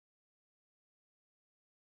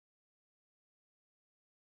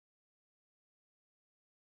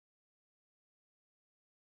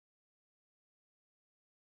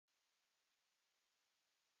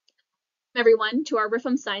Everyone to our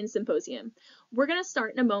RIFM Science Symposium. We're going to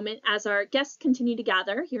start in a moment as our guests continue to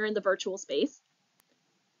gather here in the virtual space.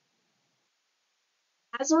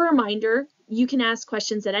 As a reminder, you can ask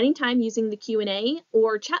questions at any time using the Q&A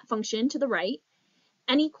or chat function to the right.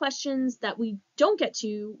 Any questions that we don't get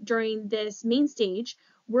to during this main stage,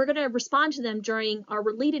 we're going to respond to them during our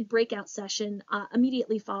related breakout session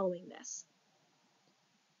immediately following this.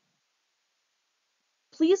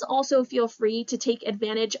 Please also feel free to take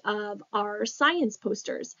advantage of our science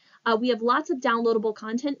posters. We have lots of downloadable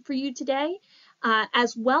content for you today,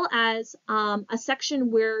 as well as a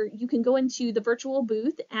section where you can go into the virtual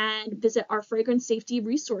booth and visit our Fragrance Safety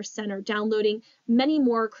Resource Center, downloading many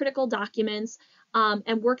more critical documents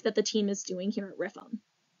and work that the team is doing here at RIFM.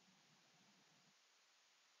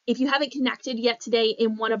 If you haven't connected yet today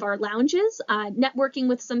in one of our lounges, networking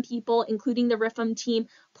with some people, including the RIFM team,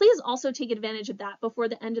 please also take advantage of that before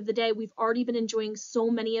the end of the day. We've already been enjoying so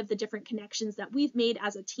many of the different connections that we've made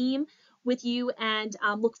as a team with you, and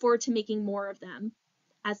look forward to making more of them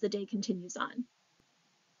as the day continues on.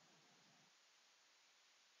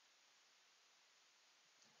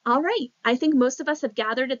 All right, I think most of us have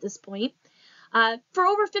gathered at this point. For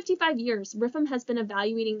over 55 years, RIFM has been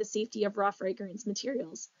evaluating the safety of raw fragrance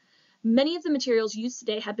materials. Many of the materials used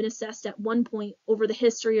today have been assessed at one point over the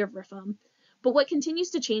history of RIFM, but what continues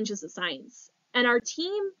to change is the science. And our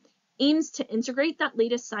team aims to integrate that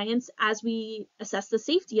latest science as we assess the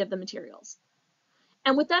safety of the materials.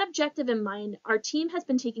 And with that objective in mind, our team has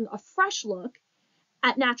been taking a fresh look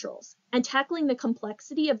at naturals and tackling the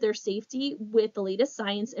complexity of their safety with the latest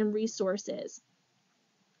science and resources.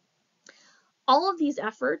 All of these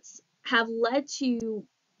efforts have led to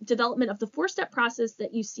development of the four-step process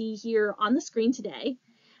that you see here on the screen today,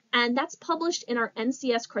 and that's published in our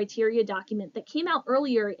NCS criteria document that came out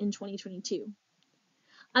earlier in 2022.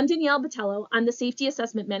 I'm Danielle Botello. I'm the Safety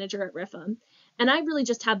Assessment Manager at RIFM, and I really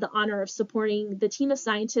just have the honor of supporting the team of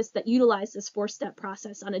scientists that utilize this four-step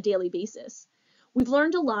process on a daily basis. We've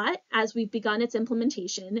learned a lot as we've begun its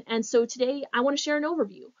implementation, and so today I want to share an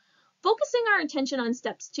overview, focusing our attention on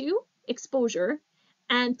steps 2, exposure,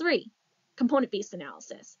 and 3, component-based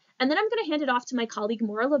analysis. And then I'm going to hand it off to my colleague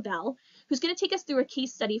Maura Lavelle, who's going to take us through a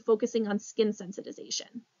case study focusing on skin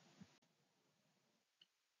sensitization.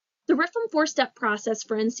 The RIFM four-step process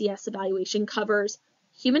for NCS evaluation covers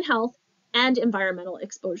human health and environmental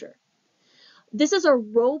exposure. This is a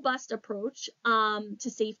robust approach to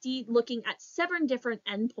safety, looking at 7 different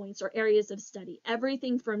endpoints or areas of study,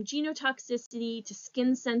 everything from genotoxicity to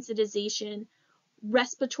skin sensitization,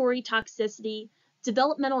 respiratory toxicity,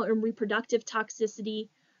 developmental and reproductive toxicity,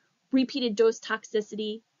 repeated dose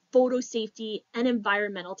toxicity, photo safety, and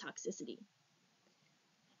environmental toxicity.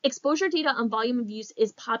 Exposure data on volume of use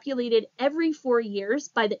is populated every 4 years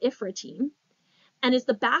by the IFRA team and is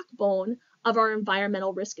the backbone of our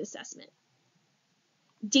environmental risk assessment.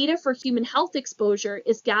 Data for human health exposure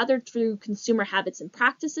is gathered through consumer habits and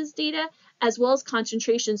practices data, as well as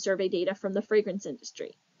concentration survey data from the fragrance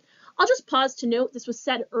industry. I'll just pause to note this was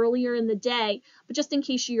said earlier in the day, but just in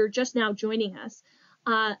case you're just now joining us,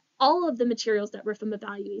 all of the materials that RIFM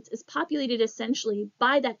evaluates is populated essentially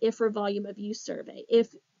by that IFRA volume of use survey.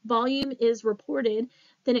 If volume is reported,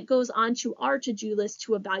 then it goes on to our to-do list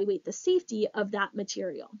to evaluate the safety of that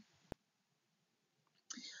material.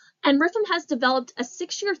 And RIFM has developed a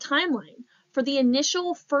 6-year timeline for the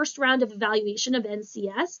initial first round of evaluation of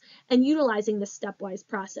NCS and utilizing this stepwise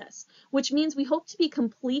process, which means we hope to be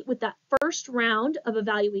complete with that first round of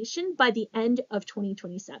evaluation by the end of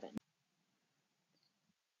 2027.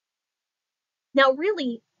 Now,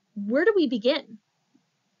 really, where do we begin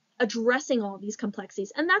addressing all these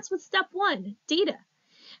complexities? And that's with step 1, data.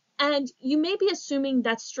 And you may be assuming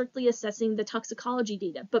that's strictly assessing the toxicology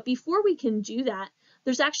data, but before we can do that,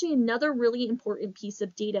 there's actually another really important piece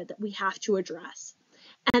of data that we have to address,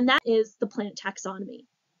 and that is the plant taxonomy.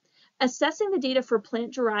 Assessing the data for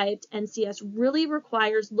plant-derived NCS really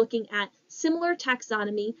requires looking at similar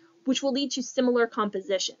taxonomy, which will lead to similar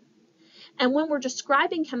composition. And when we're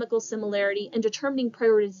describing chemical similarity and determining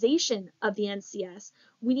prioritization of the NCS,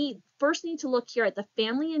 we first need to look here at the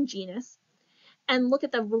family and genus, and look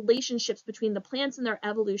at the relationships between the plants and their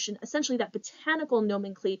evolution, essentially that botanical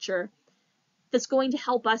nomenclature that's going to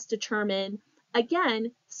help us determine, again,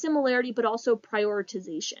 similarity, but also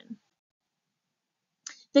prioritization.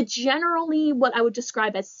 The generally what I would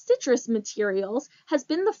describe as citrus materials has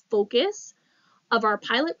been the focus of our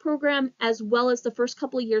pilot program, as well as the first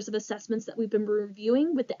couple of years of assessments that we've been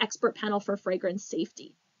reviewing with the expert panel for fragrance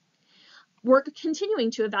safety. We're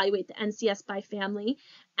continuing to evaluate the NCS by family,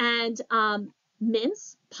 and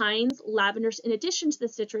Mints, pines, lavenders, in addition to the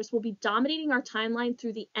citrus, will be dominating our timeline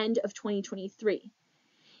through the end of 2023.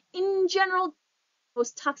 In general,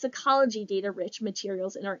 most toxicology data-rich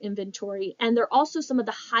materials in our inventory, and they're also some of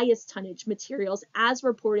the highest tonnage materials as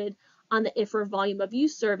reported on the IFRA volume of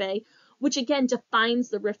use survey, which again defines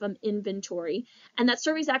the RIFM inventory, and that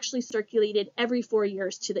survey is actually circulated every 4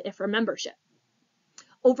 years to the IFRA membership.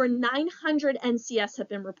 Over 900 NCS have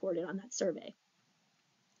been reported on that survey.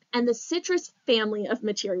 And the citrus family of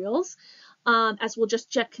materials, as we'll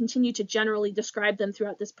just continue to generally describe them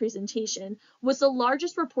throughout this presentation, was the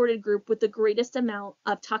largest reported group with the greatest amount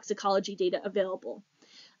of toxicology data available.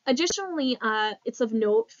 Additionally, it's of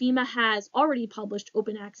note, FEMA has already published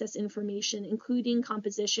open access information, including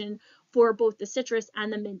composition for both the citrus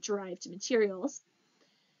and the mint-derived materials.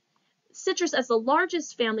 Citrus, as the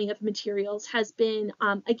largest family of materials, has been,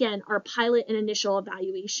 again, our pilot and initial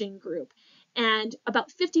evaluation group. And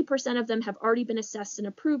about 50% of them have already been assessed and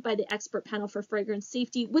approved by the expert panel for fragrance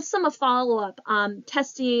safety, with some follow-up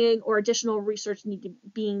testing or additional research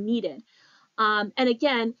being needed. And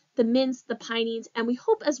again, the mints, the pinings, and we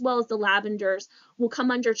hope as well as the lavenders will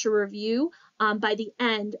come under to review by the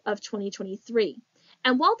end of 2023.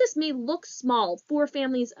 And while this may look small, 4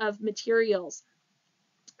 families of materials,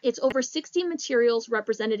 it's over 60 materials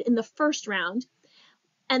represented in the first round,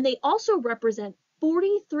 and they also represent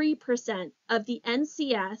 43% of the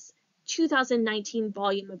NCS 2019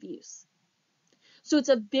 volume of use. So it's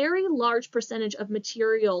a very large percentage of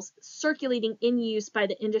materials circulating in use by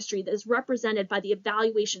the industry that is represented by the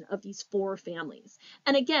evaluation of these 4 families.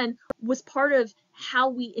 And again, was part of how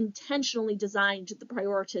we intentionally designed the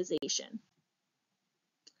prioritization.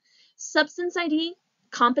 Substance ID,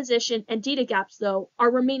 composition, and data gaps, though,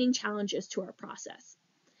 are remaining challenges to our process.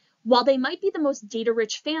 While they might be the most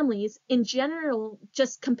data-rich families, in general,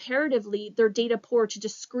 just comparatively, they're data poor to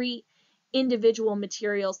discrete individual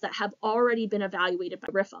materials that have already been evaluated by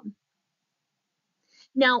RIFM.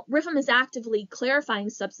 Now, RIFM is actively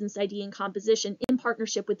clarifying substance ID and composition in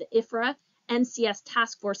partnership with the IFRA, NCS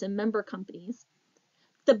task force, and member companies.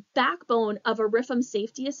 The backbone of a RIFM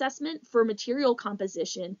safety assessment for material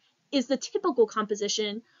composition is the typical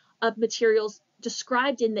composition of materials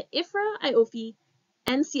described in the IFRA IOFI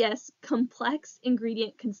NCS Complex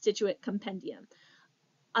Ingredient Constituent Compendium.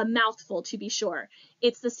 A mouthful, to be sure.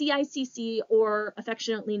 It's the CICC, or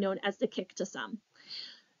affectionately known as the KIC to some.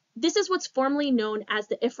 This is what's formally known as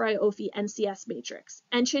the IFRA IOFI NCS matrix.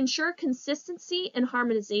 And to ensure consistency and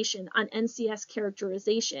harmonization on NCS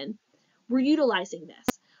characterization, we're utilizing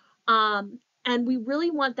this. And we really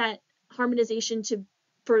want that harmonization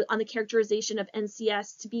on the characterization of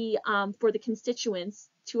NCS to be for the constituents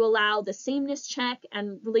to allow the sameness check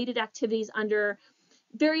and related activities under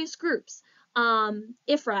various groups.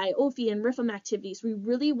 IFRA, OFI, and RIFM activities, we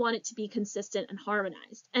really want it to be consistent and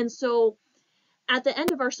harmonized. And so at the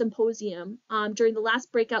end of our symposium, during the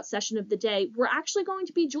last breakout session of the day, we're actually going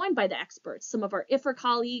to be joined by the experts, some of our IFRA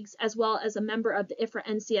colleagues, as well as a member of the IFRA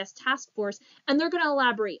NCS task force, and they're going to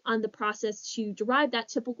elaborate on the process to derive that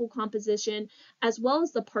typical composition, as well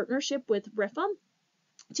as the partnership with RIFM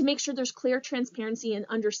to make sure there's clear transparency and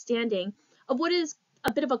understanding of what is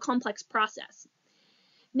a bit of a complex process.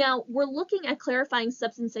 Now, we're looking at clarifying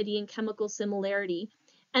substance ID and chemical similarity,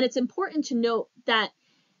 and it's important to note that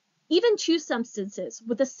even 2 substances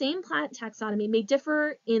with the same plant taxonomy may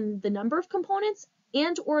differ in the number of components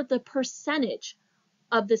and or the percentage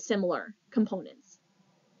of the similar components.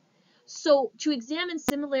 So to examine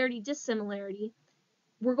similarity, dissimilarity,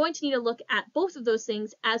 we're going to need to look at both of those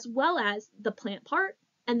things as well as the plant part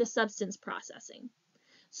and the substance processing.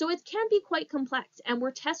 So it can be quite complex, and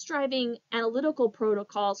we're test driving analytical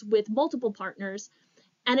protocols with multiple partners,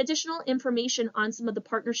 and additional information on some of the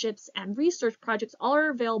partnerships and research projects all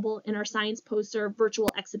are available in our Science Poster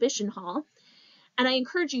virtual exhibition hall. And I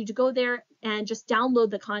encourage you to go there and just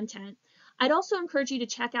download the content. I'd also encourage you to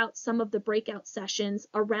check out some of the breakout sessions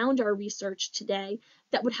around our research today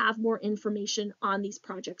that would have more information on these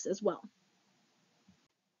projects as well.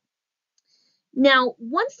 Now,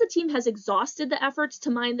 once the team has exhausted the efforts to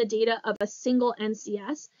mine the data of a single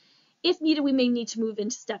NCS, if needed, we may need to move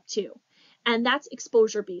into step 2, and that's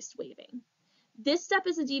exposure-based weighting. This step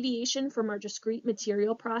is a deviation from our discrete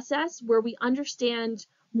material process where we understand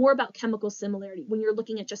more about chemical similarity when you're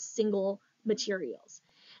looking at just single materials.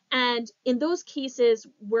 And in those cases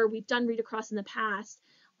where we've done read across in the past,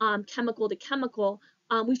 chemical to chemical,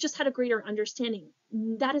 we've just had a greater understanding.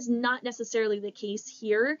 That is not necessarily the case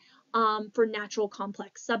here for natural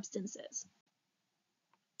complex substances.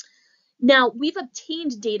 Now, we've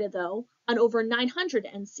obtained data, though, on over 900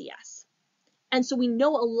 NCS. And so we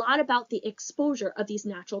know a lot about the exposure of these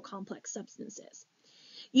natural complex substances.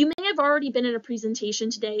 You may have already been in a presentation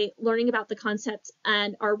today learning about the concepts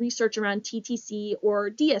and our research around TTC or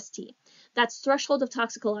DST. That's threshold of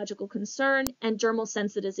toxicological concern and dermal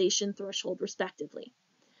sensitization threshold, respectively.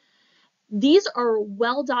 These are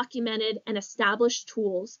well-documented and established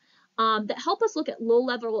tools that help us look at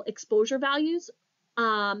low-level exposure values,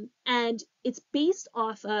 and it's based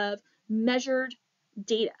off of measured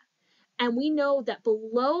data. And we know that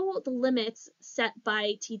below the limits set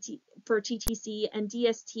by for TTC and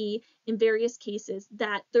DST in various cases,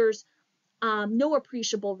 that there's no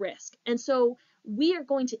appreciable risk. And so we are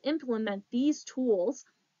going to implement these tools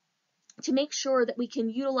to make sure that we can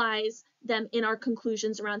utilize them in our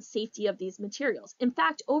conclusions around safety of these materials. In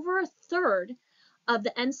fact, over a third of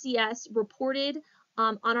the NCS reported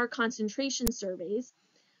on our concentration surveys,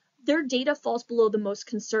 their data falls below the most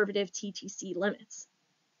conservative TTC limits.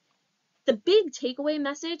 The big takeaway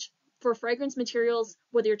message for fragrance materials,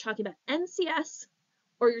 whether you're talking about NCS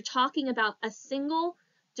or you're talking about a single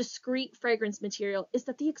discrete fragrance material, is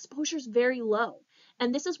that the exposure is very low.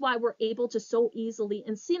 And this is why we're able to so easily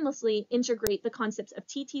and seamlessly integrate the concepts of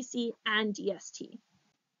TTC and DST.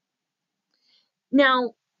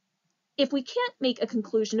 Now, if we can't make a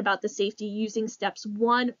conclusion about the safety using steps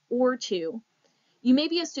 1 or 2, you may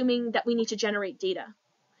be assuming that we need to generate data.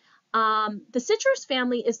 The citrus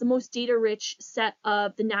family is the most data-rich set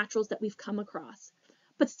of the naturals that we've come across,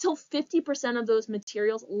 but still 50% of those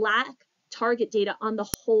materials lack target data on the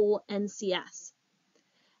whole NCS.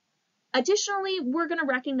 Additionally, we're going to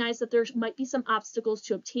recognize that there might be some obstacles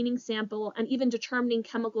to obtaining sample and even determining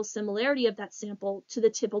chemical similarity of that sample to the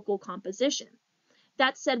typical composition.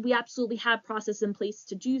 That said, we absolutely have processes in place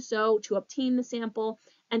to do so, to obtain the sample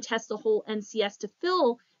and test the whole NCS to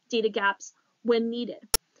fill data gaps when needed.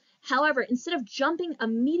 However, instead of jumping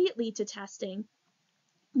immediately to testing,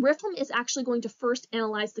 RIFM is actually going to first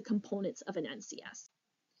analyze the components of an NCS.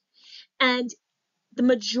 And the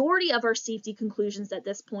majority of our safety conclusions at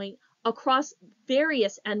this point across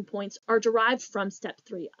various endpoints are derived from step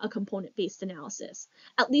 3, a component-based analysis.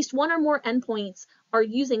 At least one or more endpoints are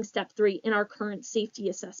using step 3 in our current safety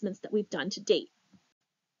assessments that we've done to date.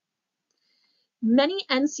 Many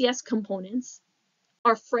NCS components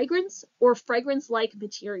are fragrance or fragrance-like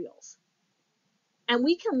materials. And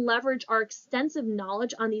we can leverage our extensive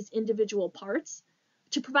knowledge on these individual parts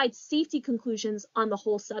to provide safety conclusions on the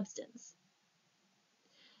whole substance.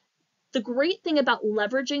 The great thing about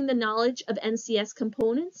leveraging the knowledge of NCS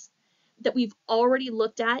components that we've already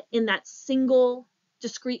looked at in that single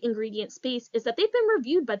discrete ingredient space is that they've been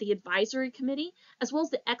reviewed by the advisory committee as well as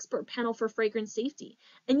the expert panel for fragrance safety.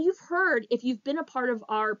 And you've heard, if you've been a part of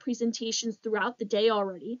our presentations throughout the day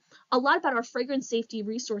already, a lot about our Fragrance Safety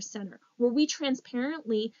Resource Center, where we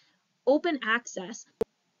transparently open access,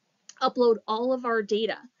 upload all of our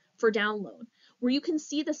data for download, where you can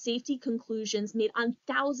see the safety conclusions made on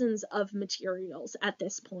thousands of materials at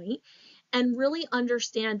this point, and really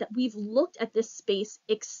understand that we've looked at this space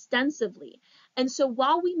extensively. And so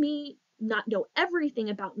while we may not know everything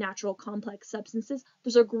about natural complex substances,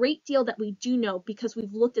 there's a great deal that we do know because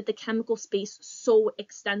we've looked at the chemical space so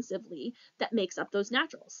extensively that makes up those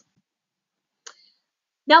naturals.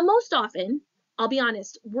 Now, most often, I'll be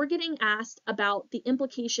honest, we're getting asked about the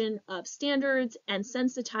implication of standards and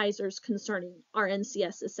sensitizers concerning our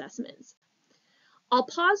NCS assessments. I'll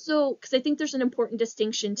pause though, because I think there's an important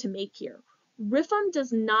distinction to make here. RIFM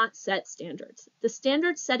does not set standards. The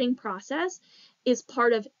standard setting process is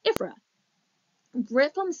part of IFRA.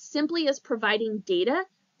 RIFM simply is providing data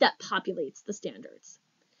that populates the standards.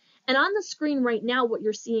 And on the screen right now, what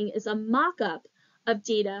you're seeing is a mock-up of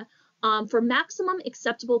data for maximum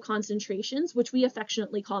acceptable concentrations, which we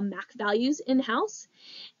affectionately call MAC values in-house.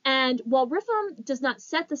 And while RIFM does not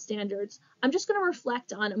set the standards, I'm just going to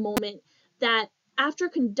reflect on a moment that after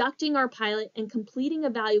conducting our pilot and completing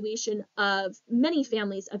evaluation of many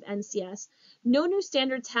families of NCS, no new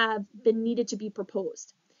standards have been needed to be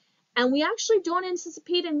proposed. And we actually don't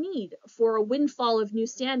anticipate a need for a windfall of new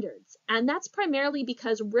standards. And that's primarily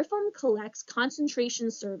because RIFM collects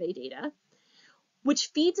concentration survey data,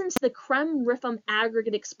 which feeds into the CREM RIFM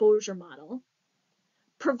aggregate exposure model,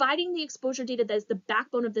 providing the exposure data that is the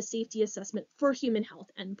backbone of the safety assessment for human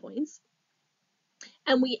health endpoints.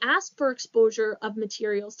 And we ask for exposure of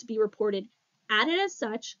materials to be reported added as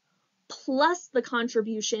such, plus the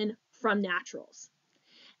contribution from naturals.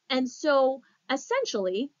 And so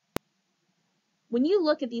essentially, when you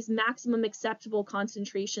look at these maximum acceptable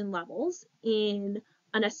concentration levels in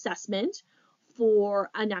an assessment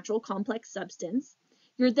for a natural complex substance,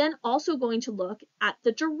 you're then also going to look at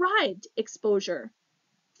the derived exposure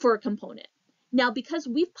for a component. Now, because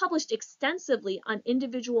we've published extensively on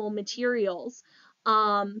individual materials,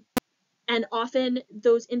 and often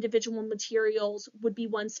those individual materials would be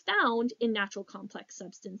ones found in natural complex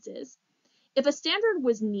substances, if a standard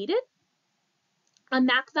was needed, a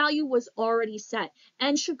MAC value was already set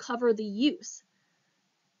and should cover the use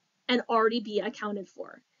and already be accounted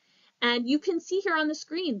for. And you can see here on the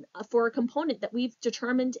screen for a component that we've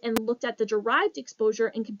determined and looked at the derived exposure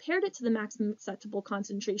and compared it to the maximum acceptable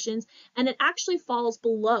concentrations, and it actually falls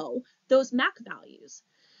below those MAC values.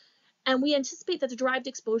 And we anticipate that the derived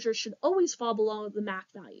exposure should always fall below the MAC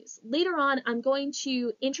values. Later on, I'm going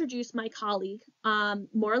to introduce my colleague,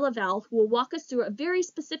 Maura Lavelle, who will walk us through a very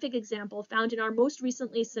specific example found in our most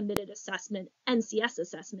recently submitted assessment, NCS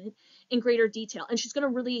assessment, in greater detail. And she's going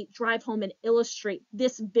to really drive home and illustrate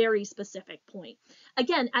this very specific point.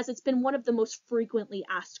 Again, as it's been one of the most frequently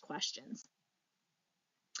asked questions.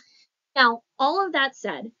 Now, all of that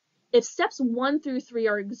said, if steps 1 through 3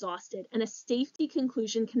 are exhausted and a safety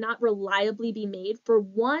conclusion cannot reliably be made for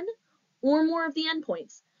one or more of the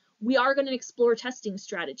endpoints, we are going to explore testing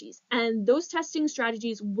strategies. And those testing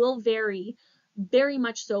strategies will vary very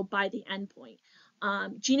much so by the endpoint.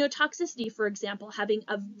 Genotoxicity, for example, having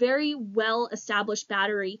a very well-established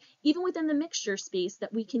battery, even within the mixture space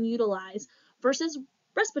that we can utilize, versus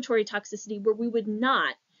respiratory toxicity, where we would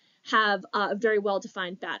not have a very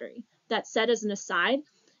well-defined battery. That said, as an aside,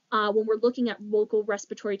 when we're looking at local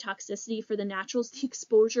respiratory toxicity for the naturals, the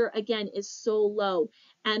exposure, again, is so low.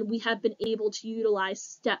 And we have been able to utilize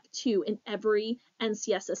step 2 in every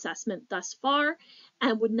NCS assessment thus far,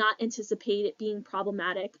 and would not anticipate it being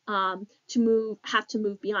problematic to have to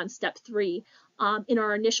move beyond step 3 in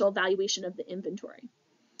our initial evaluation of the inventory.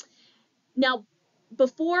 Now,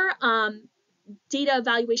 before data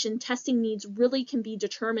evaluation testing needs really can be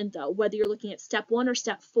determined, though, whether you're looking at step 1 or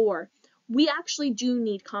step 4, we actually do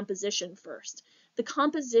need composition first. The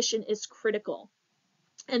composition is critical,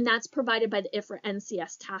 and that's provided by the IFRA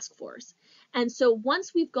NCS task force. And so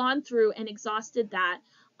once we've gone through and exhausted that,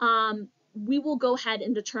 we will go ahead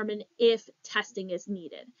and determine if testing is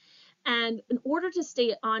needed. And in order to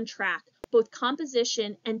stay on track, both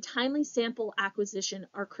composition and timely sample acquisition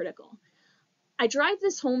are critical. I drive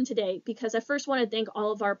this home today because I first want to thank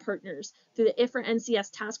all of our partners through the IFRA NCS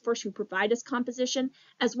task force who provide us composition,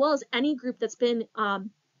 as well as any group that's been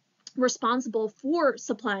responsible for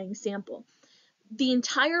supplying sample. The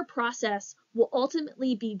entire process will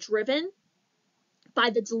ultimately be driven by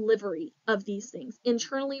the delivery of these things.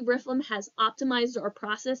 Internally, RIFM has optimized our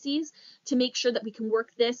processes to make sure that we can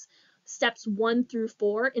work this steps 1 through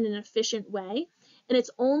 4 in an efficient way. And it's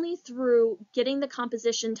only through getting the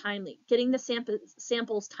composition timely, getting the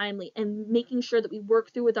samples timely, and making sure that we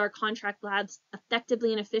work through with our contract labs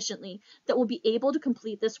effectively and efficiently that we'll be able to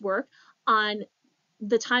complete this work on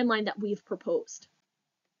the timeline that we've proposed.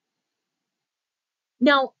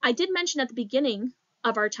 Now, I did mention at the beginning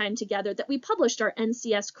of our time together that we published our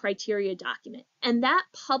NCS criteria document, and that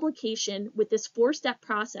publication with this 4-step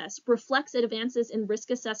process reflects advances in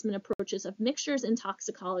risk assessment approaches of mixtures and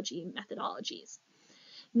toxicology methodologies.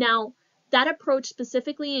 Now, that approach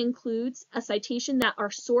specifically includes a citation that our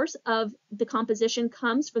source of the composition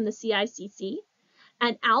comes from the CICC,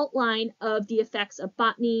 an outline of the effects of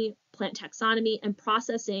botany, plant taxonomy, and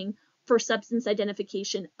processing for substance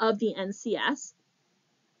identification of the NCS,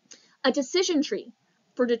 a decision tree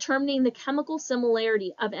for determining the chemical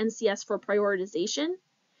similarity of NCS for prioritization,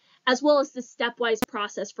 as well as the stepwise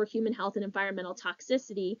process for human health and environmental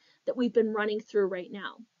toxicity that we've been running through right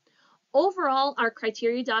now. Overall, our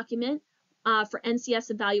criteria document for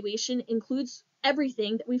NCS evaluation includes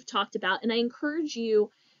everything that we've talked about, and I encourage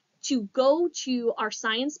you to go to our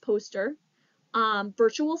science poster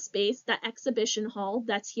virtual space, that exhibition hall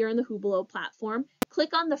that's here in the Hublot platform.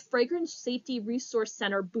 Click on the Fragrance Safety Resource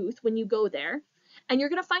Center booth when you go there, and you're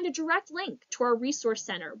going to find a direct link to our resource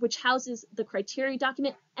center, which houses the criteria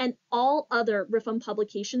document and all other RIFM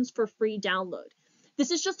publications for free download.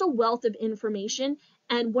 This is just a wealth of information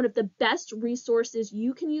and one of the best resources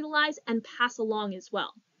you can utilize and pass along as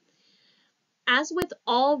well. As with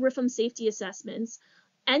all RIFM safety assessments,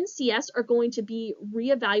 NCS are going to be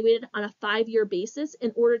reevaluated on a 5-year basis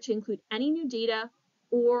in order to include any new data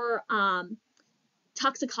or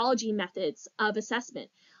toxicology methods of assessment.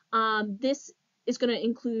 This is going to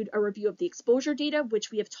include a review of the exposure data, which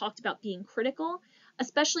we have talked about being critical,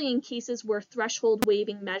 especially in cases where threshold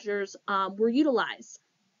waiving measures were utilized.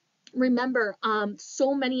 Remember,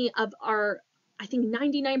 so many of our, I think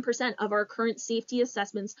 99% of our current safety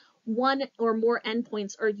assessments, 1 or more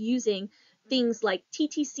endpoints are using things like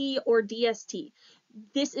TTC or DST.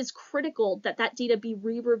 this is critical that that data be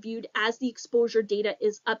re-reviewed as the exposure data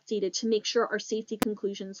is updated to make sure our safety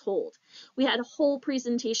conclusions hold. We had a whole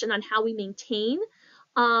presentation on how we maintain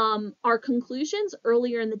our conclusions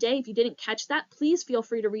earlier in the day. If you didn't catch that, please feel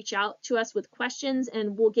free to reach out to us with questions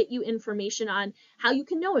and we'll get you information on how you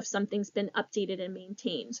can know if something's been updated and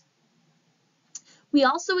maintained. We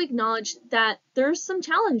also acknowledge that there's some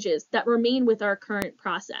challenges that remain with our current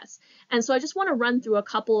process. And so I just want to run through a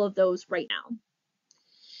couple of those right now.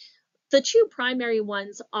 The two primary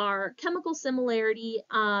ones are chemical similarity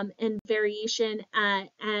and variation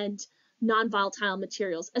and non-volatile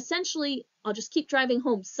materials. Essentially, I'll just keep driving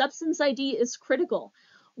home, substance ID is critical.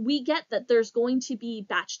 We get that there's going to be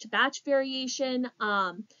batch-to-batch variation,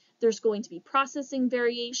 there's going to be processing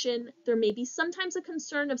variation, there may be sometimes a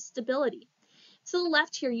concern of stability. To the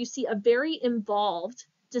left here, you see a very involved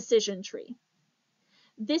decision tree.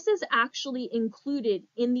 This is actually included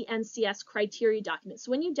in the NCS criteria document. So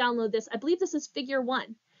when you download this, I believe this is figure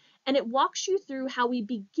 1, and it walks you through how we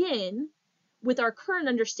begin with our current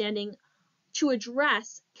understanding to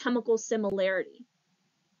address chemical similarity.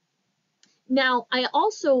 Now, I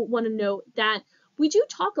also want to note that we do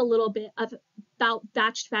talk a little bit about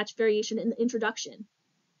batch-to-batch variation in the introduction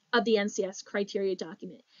of the NCS criteria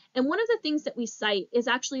document. And one of the things that we cite is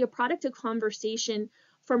actually a product of conversation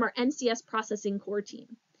from our NCS processing core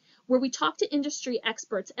team, where we talk to industry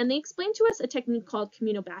experts and they explain to us a technique called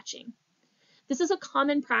communobatching. This is a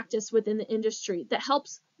common practice within the industry that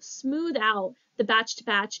helps smooth out the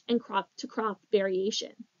batch-to-batch and crop-to-crop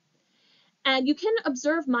variation. And you can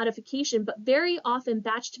observe modification, but very often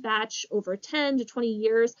batch-to-batch over 10 to 20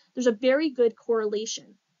 years, there's a very good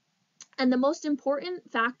correlation. And the most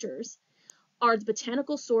important factors are the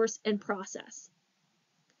botanical source and process.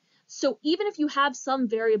 So even if you have some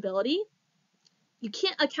variability, you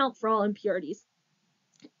can't account for all impurities.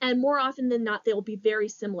 And more often than not, they will be very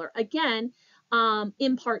similar. Again,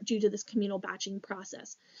 in part due to this communal batching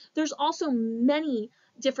process. There's also many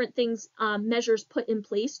different things, measures put in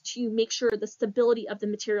place to make sure the stability of the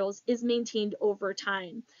materials is maintained over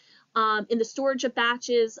time. In the storage of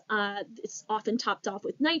batches, it's often topped off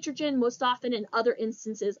with nitrogen. Most often in other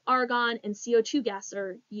instances, argon and CO2 gas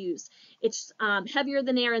are used. It's heavier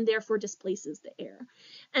than air and therefore displaces the air.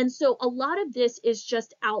 And so a lot of this is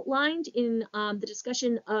just outlined in the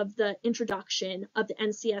discussion of the introduction of the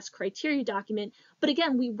NCS criteria document. But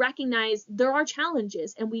again, we recognize there are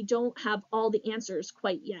challenges and we don't have all the answers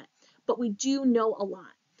quite yet, but we do know a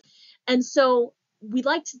lot. And so we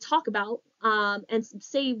like to talk about and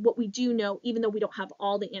say what we do know, even though we don't have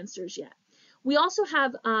all the answers yet. We also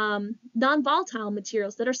have non-volatile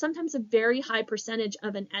materials that are sometimes a very high percentage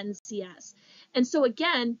of an NCS. And so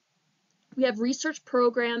again, we have research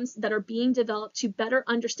programs that are being developed to better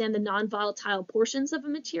understand the non-volatile portions of a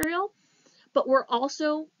material, but we're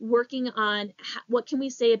also working on what can we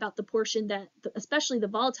say about the portion that, especially the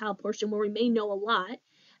volatile portion where we may know a lot,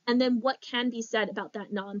 and then what can be said about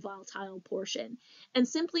that non-volatile portion. And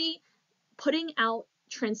simply putting out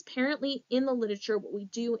transparently in the literature what we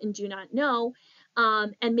do and do not know,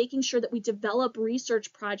 and making sure that we develop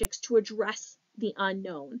research projects to address the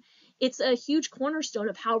unknown. It's a huge cornerstone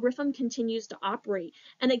of how RIFM continues to operate.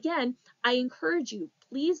 And again, I encourage you,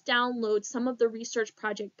 please download some of the research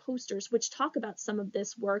project posters which talk about some of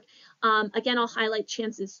this work. Again, I'll highlight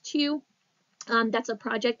Chances 2. That's a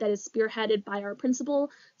project that is spearheaded by our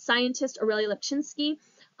principal scientist, Aurelia Lepchinsky,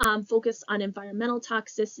 focused on environmental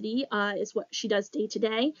toxicity is what she does day to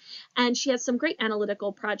day. And she has some great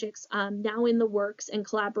analytical projects now in the works and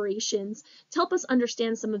collaborations to help us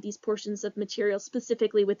understand some of these portions of material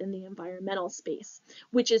specifically within the environmental space,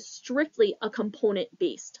 which is strictly a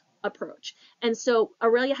component-based approach. And so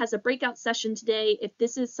Aurelia has a breakout session today. If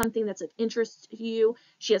this is something that's of interest to you,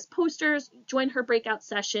 she has posters, join her breakout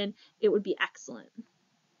session. It would be excellent.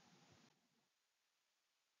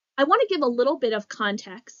 I want to give a little bit of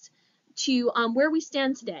context to where we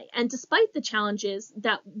stand today. And despite the challenges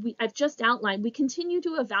that I've just outlined, we continue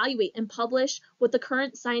to evaluate and publish what the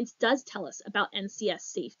current science does tell us about NCS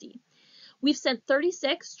safety. We've sent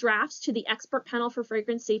 36 drafts to the expert panel for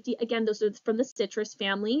fragrance safety. Again, those are from the citrus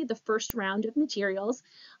family, the first round of materials,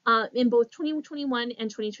 in both 2021 and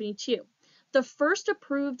 2022. The first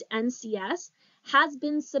approved NCS has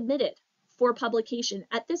been submitted for publication.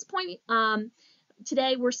 At this point,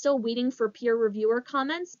 today, we're still waiting for peer reviewer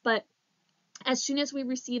comments, but as soon as we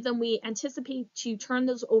receive them, we anticipate to turn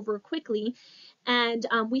those over quickly. And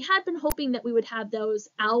we had been hoping that we would have those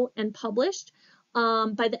out and published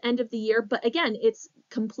by the end of the year. But again, it's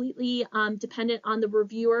completely dependent on the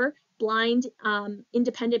reviewer blind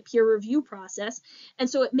independent peer review process, and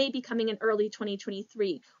so it may be coming in early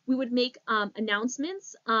 2023. We would make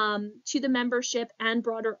announcements to the membership and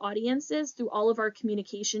broader audiences through all of our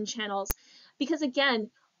communication channels, because again,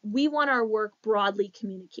 we want our work broadly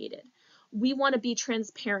communicated. We want to be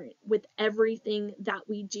transparent with everything that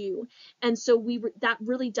we do. And so that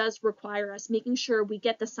really does require us making sure we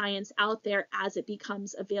get the science out there as it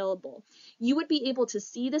becomes available. You would be able to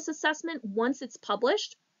see this assessment once it's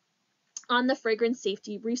published on the Fragrance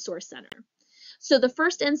Safety Resource Center. So the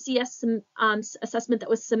first NCS assessment that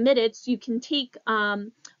was submitted, so you can take a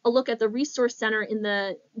look at the Resource Center in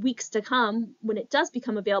the weeks to come when it does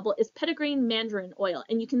become available, is petitgrain mandarin oil.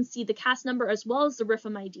 And you can see the CAS number as well as the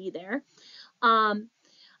RIFM ID there.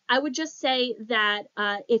 I would just say that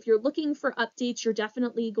if you're looking for updates, you're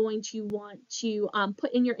definitely going to want to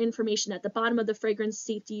put in your information at the bottom of the Fragrance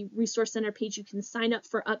Safety Resource Center page. You can sign up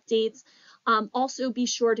for updates. Also be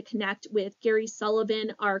sure to connect with Gary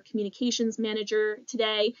Sullivan, our communications manager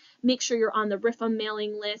today. Make sure you're on the RIFM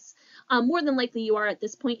mailing list. More than likely you are at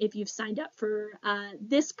this point if you've signed up for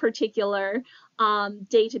this particular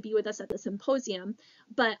day to be with us at the symposium.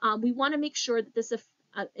 But we want to make sure that this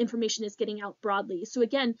information is getting out broadly. So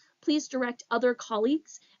again, please direct other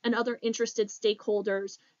colleagues and other interested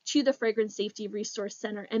stakeholders to the Fragrance Safety Resource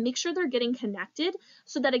Center and make sure they're getting connected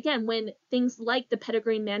so that again, when things like the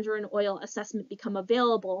petitgrain mandarin oil assessment become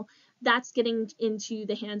available, that's getting into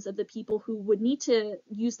the hands of the people who would need to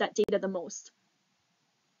use that data the most.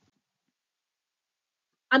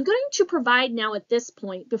 I'm going to provide now at this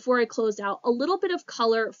point, before I close out, a little bit of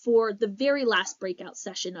color for the very last breakout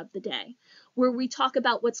session of the day, where we talk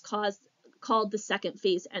about what's called the second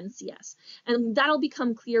phase NCS. And that'll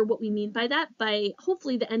become clear what we mean by that by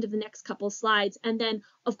hopefully the end of the next couple of slides. And then,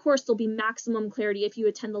 of course, there'll be maximum clarity if you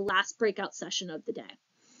attend the last breakout session of the day.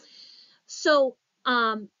 So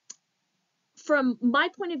from my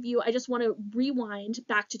point of view, I just want to rewind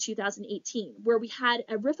back to 2018, where we had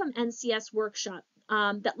a RIFM NCS workshop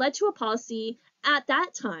that led to a policy at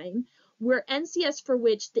that time where NCS for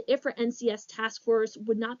which the IFRA NCS task force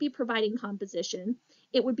would not be providing composition,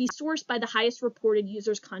 it would be sourced by the highest reported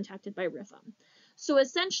users contacted by RIFM. So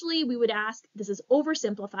essentially we would ask, this is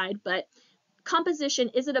oversimplified, but composition,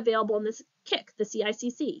 is it available in this KIC, the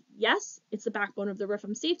CICC? Yes, it's the backbone of the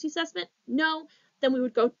RIFM safety assessment. No, then we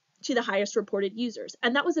would go to the highest reported users.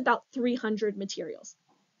 And that was about 300 materials.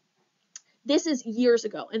 This is years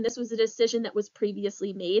ago, and this was a decision that was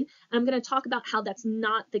previously made. And I'm going to talk about how that's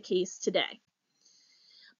not the case today.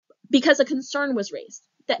 Because a concern was raised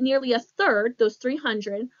that nearly a third, those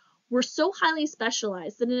 300, were so highly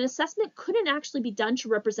specialized that an assessment couldn't actually be done to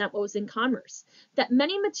represent what was in commerce, that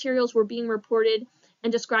many materials were being reported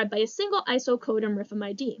and described by a single ISO code and RIFM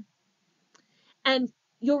ID. And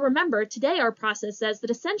you'll remember today our process says that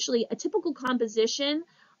essentially a typical composition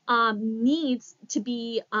needs to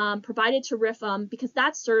be provided to RIFM because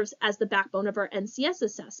that serves as the backbone of our NCS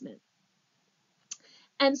assessment.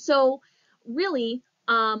 And so really,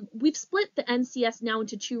 we've split the NCS now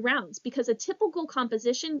into 2 rounds because a typical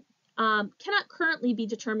composition cannot currently be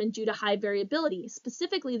determined due to high variability,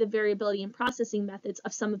 specifically the variability in processing methods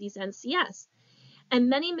of some of these NCS. And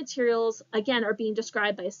many materials, again, are being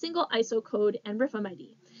described by a single ISO code and RIFM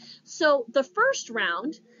ID. So the first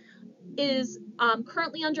round is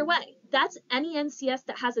currently underway. That's any NCS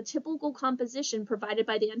that has a typical composition provided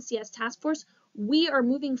by the NCS task force. We are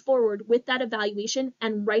moving forward with that evaluation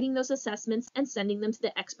and writing those assessments and sending them to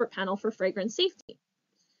the expert panel for fragrance safety.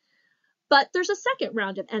 But there's a second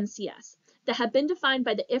round of NCS that have been defined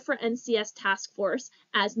by the IFRA NCS task force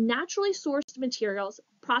as naturally sourced materials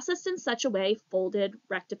processed in such a way, folded,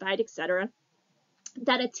 rectified, etc.,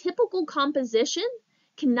 that a typical composition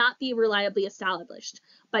cannot be reliably established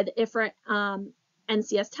by the IFRA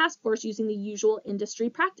NCS task force using the usual industry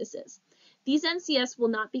practices. These NCS will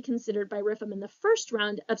not be considered by RIFM in the first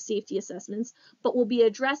round of safety assessments, but will be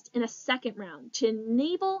addressed in a second round to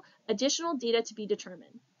enable additional data to be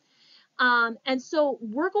determined. And so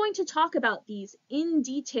we're going to talk about these in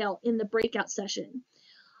detail in the breakout session.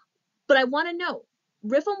 But I want to note,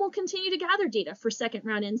 RIFM will continue to gather data for second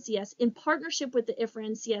round NCS in partnership with the IFRA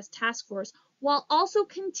NCS task force, while also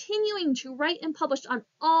continuing to write and publish on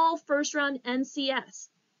all first round NCS.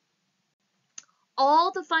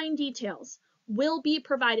 All the fine details will be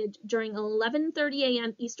provided during 11:30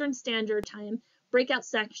 a.m. Eastern Standard Time breakout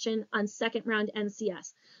session on second round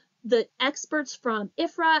NCS. The experts from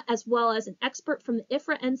IFRA, as well as an expert from the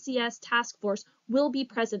IFRA NCS task force, will be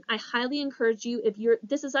present. I highly encourage you, if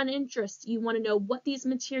this is an interest, you want to know what these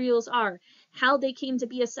materials are, how they came to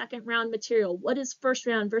be a second round material, what is first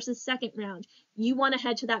round versus second round, you want to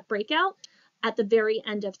head to that breakout. at the very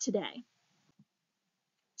end of today.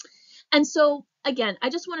 And so, again, I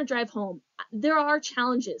just want to drive home, there are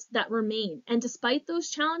challenges that remain. And despite those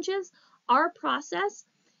challenges, our process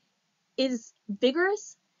is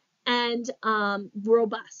vigorous and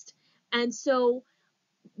robust. And so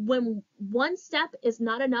when one step is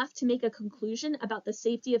not enough to make a conclusion about the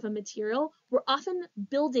safety of a material, we're often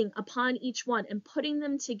building upon each one and putting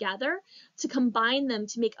them together to combine them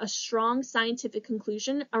to make a strong scientific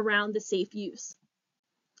conclusion around the safe use.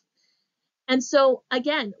 And so,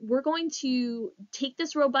 again, we're going to take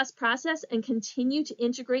this robust process and continue to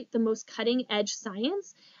integrate the most cutting-edge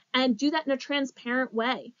science and do that in a transparent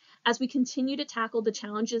way as we continue to tackle the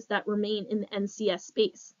challenges that remain in the NCS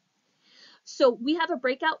space. So we have a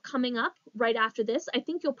breakout coming up right after this. I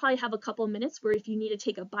think you'll probably have a couple of minutes where if you need to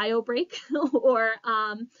take a bio break or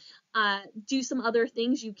do some other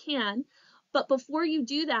things, you can. But before you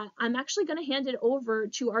do that, I'm actually going to hand it over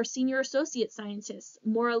to our senior associate scientist,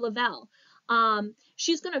 Maura Lavelle.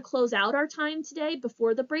 She's going to close out our time today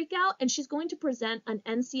before the breakout, and she's going to present an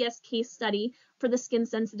NCS case study for the skin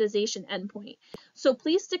sensitization endpoint. So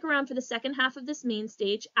please stick around for the second half of this main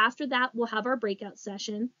stage. After that, we'll have our breakout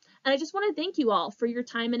session. And I just want to thank you all for your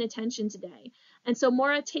time and attention today. And so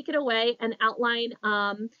Maura, take it away and outline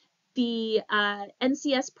the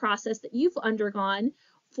NCS process that you've undergone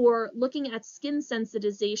for looking at skin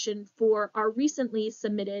sensitization for our recently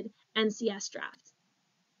submitted NCS draft.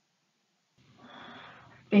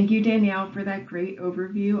 Thank you, Danielle, for that great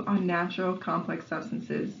overview on natural complex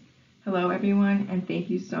substances. Hello, everyone, and thank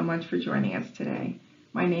you so much for joining us today.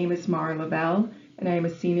 My name is Maura Lavelle, and I am a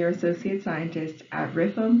Senior Associate Scientist at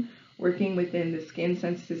RIFM, working within the skin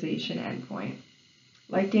sensitization endpoint.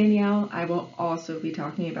 Like Danielle, I will also be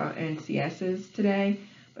talking about NCSs today,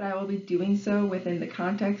 but I will be doing so within the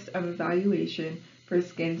context of evaluation for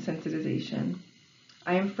skin sensitization.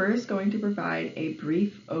 I am first going to provide a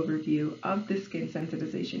brief overview of the skin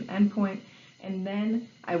sensitization endpoint, and then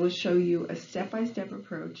I will show you a step-by-step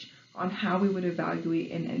approach on how we would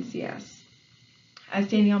evaluate an NCS. As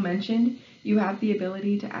Danielle mentioned, you have the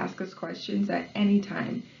ability to ask us questions at any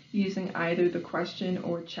time using either the question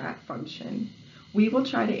or chat function. We will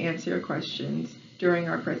try to answer your questions during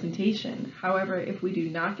our presentation. However, if we do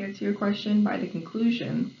not get to your question by the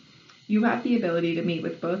conclusion, you have the ability to meet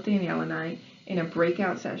with both Danielle and I in a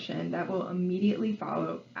breakout session that will immediately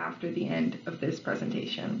follow after the end of this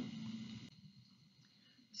presentation.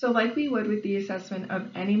 So like we would with the assessment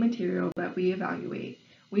of any material that we evaluate,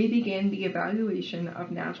 we begin the evaluation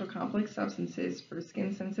of natural complex substances for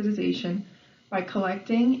skin sensitization by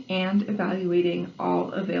collecting and evaluating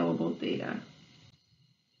all available data.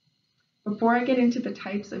 Before I get into the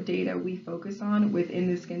types of data we focus on within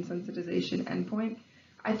the skin sensitization endpoint,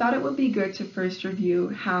 I thought it would be good to first review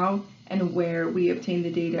how and where we obtain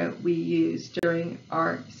the data we use during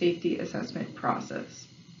our safety assessment process.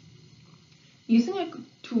 Using a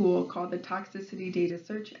tool called the Toxicity Data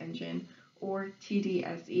Search Engine, or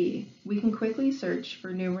TDSE, we can quickly search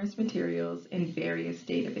for numerous materials in various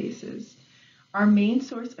databases. Our main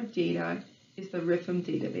source of data is the RIFM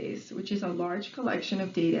database, which is a large collection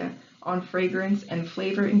of data on fragrance and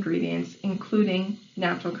flavor ingredients, including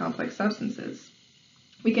natural complex substances.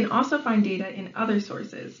 We can also find data in other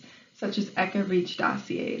sources, such as ECHA-REACH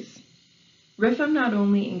dossiers. RIFM not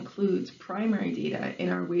only includes primary data in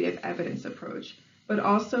our weight of evidence approach, but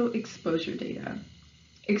also exposure data.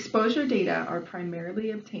 Exposure data are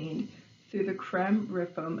primarily obtained through the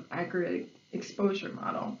CREM-RIFM aggregate exposure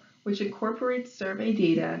model, which incorporates survey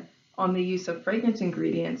data on the use of fragrance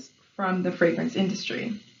ingredients from the fragrance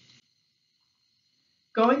industry.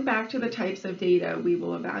 Going back to the types of data we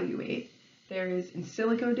will evaluate, there is in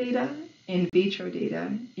silico data, in vitro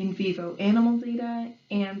data, in vivo animal data,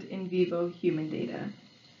 and in vivo human data.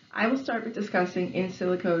 I will start with discussing in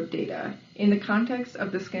silico data in the context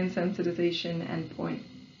of the skin sensitization endpoint.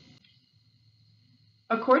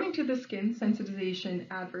 According to the Skin Sensitization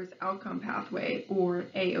Adverse Outcome Pathway, or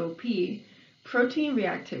AOP, protein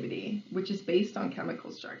reactivity, which is based on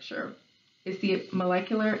chemical structure, is the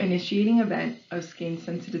molecular initiating event of skin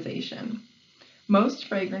sensitization. Most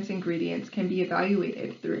fragrance ingredients can be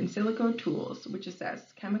evaluated through in silico tools, which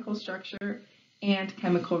assess chemical structure and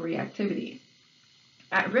chemical reactivity.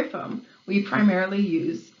 At RIFM, we primarily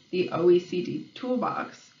use the OECD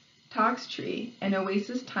Toolbox, ToxTree, and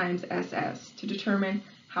OASIS times SS to determine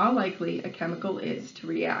how likely a chemical is to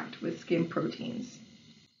react with skin proteins.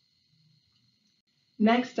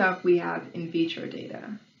 Next up, we have in vitro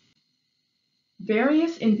data.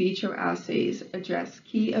 Various in vitro assays address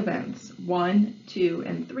key events 1, 2,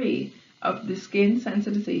 and 3 of the skin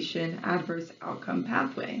sensitization adverse outcome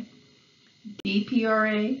pathway: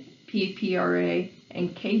 DPRA, PPRA,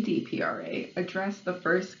 and KDPRA address the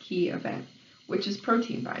first key event, which is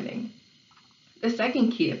protein binding. The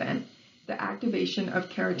second key event, the activation of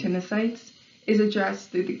keratinocytes, is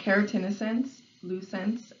addressed through the keratinosense,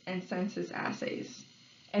 lusense, and sensus assays.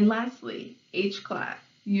 And lastly, HCLAT,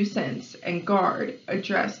 USense, and GUARD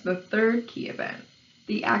address the third key event,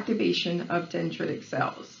 the activation of dendritic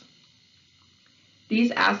cells.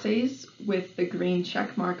 These assays, with the green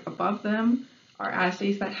check mark above them, are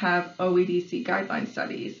assays that have OEDC guideline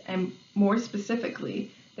studies, and more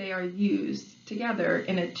specifically, they are used together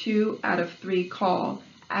in a 2 out of 3 call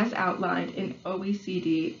as outlined in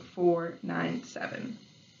OECD 497.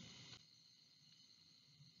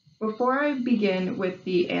 Before I begin with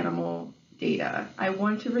the animal data, I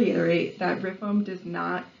want to reiterate that RIFM does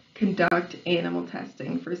not conduct animal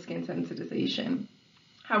testing for skin sensitization.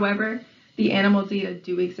 However, the animal data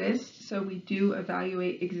do exist, so we do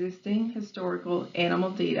evaluate existing historical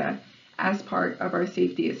animal data as part of our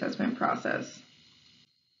safety assessment process.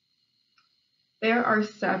 There are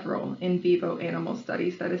several in vivo animal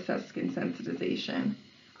studies that assess skin sensitization.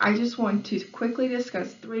 I just want to quickly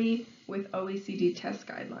discuss 3 with OECD test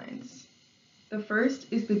guidelines. The first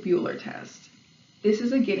is the Buehler test. This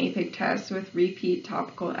is a guinea pig test with repeat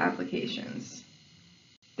topical applications.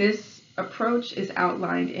 This approach is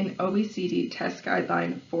outlined in OECD Test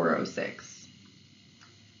Guideline 406.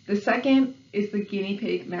 The second is the guinea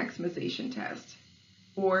pig maximization test,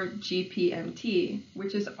 or GPMT,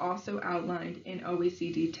 which is also outlined in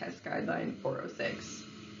OECD Test Guideline 406.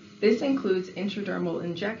 This includes intradermal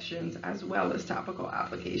injections as well as topical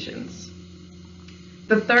applications.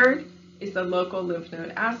 The third is the local lymph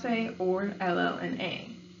node assay, or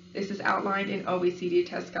LLNA. This is outlined in OECD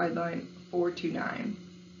Test Guideline 429.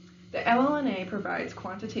 The LLNA provides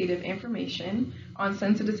quantitative information on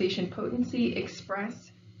sensitization potency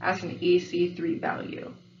expressed as an EC3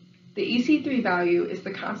 value. The EC3 value is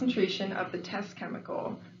the concentration of the test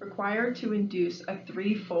chemical required to induce a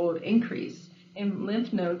 3-fold increase in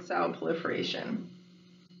lymph node cell proliferation.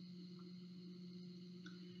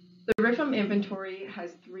 The RIFM inventory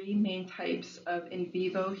has 3 main types of in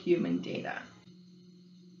vivo human data.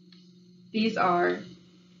 These are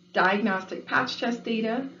diagnostic patch test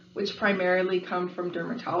data, which primarily come from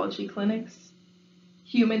dermatology clinics,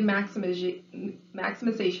 human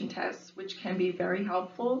maximization tests, which can be very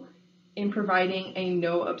helpful in providing a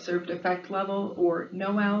no observed effect level, or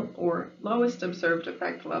NOEL, or lowest observed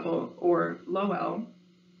effect level, or LOEL.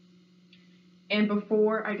 And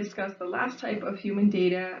before I discuss the last type of human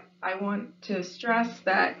data, I want to stress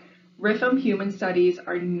that RIFM human studies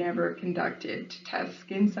are never conducted to test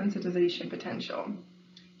skin sensitization potential.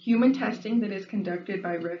 Human testing that is conducted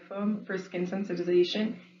by RIFM for skin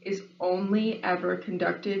sensitization is only ever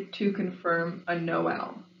conducted to confirm a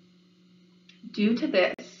NOEL. Due to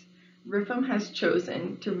this, RIFM has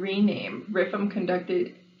chosen to rename RIFM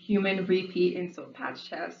conducted human repeat insult patch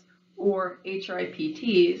tests, or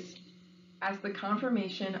HRIPTs, as the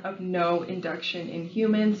confirmation of no induction in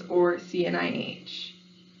humans, or CNIH.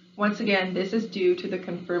 Once again, this is due to the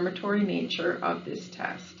confirmatory nature of this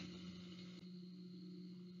test.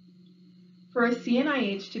 For a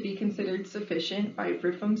CNIH to be considered sufficient by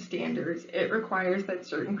RIFM standards, it requires that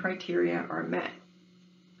certain criteria are met.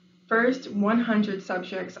 First, 100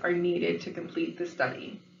 subjects are needed to complete the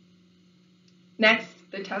study. Next,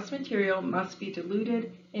 the test material must be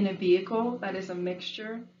diluted in a vehicle that is a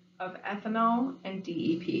mixture of ethanol and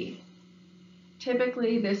DEP.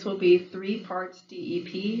 Typically, this will be 3 parts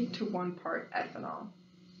DEP to 1 part ethanol.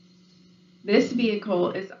 This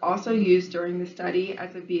vehicle is also used during the study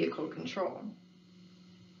as a vehicle control.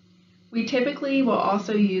 We typically will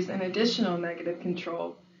also use an additional negative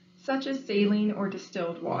control, such as saline or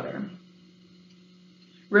distilled water.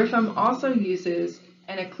 RIFM also uses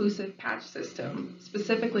an occlusive patch system,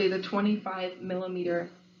 specifically the 25mm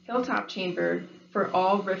hilltop chamber, for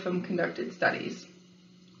all RIFM conducted studies.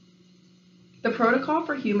 The protocol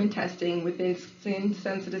for human testing within skin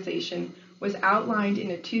sensitization was outlined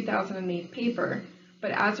in a 2008 paper,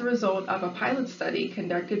 but as a result of a pilot study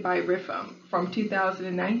conducted by RIFM from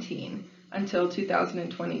 2019 until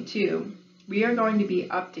 2022, we are going to be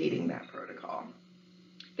updating that protocol.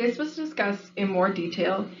 This was discussed in more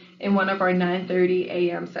detail in one of our 9:30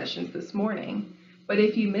 a.m. sessions this morning, but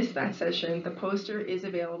if you missed that session, the poster is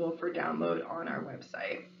available for download on our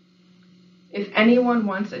website. If anyone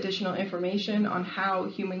wants additional information on how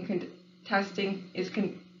human testing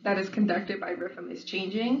that is conducted by RIFM is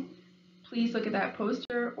changing, please look at that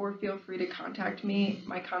poster or feel free to contact me.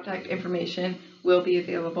 My contact information will be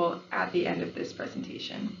available at the end of this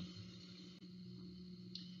presentation.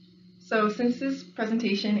 So since this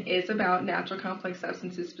presentation is about natural complex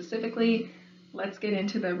substances specifically, let's get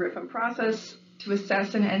into the RIFM process to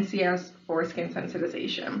assess an NCS for skin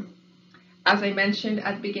sensitization. As I mentioned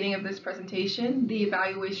at the beginning of this presentation, the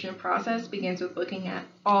evaluation process begins with looking at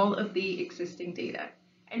all of the existing data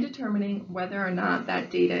and determining whether or not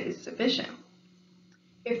that data is sufficient.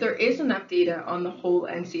 If there is enough data on the whole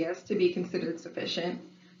NCS to be considered sufficient,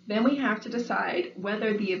 then we have to decide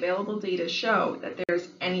whether the available data show that there's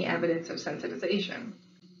any evidence of sensitization.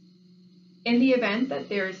 In the event that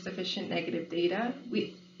there is sufficient negative data,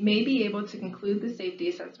 we may be able to conclude the safety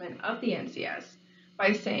assessment of the NCS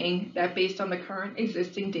by saying that based on the current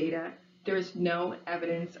existing data, there is no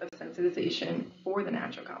evidence of sensitization for the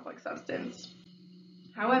natural complex substance.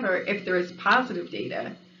 However, if there is positive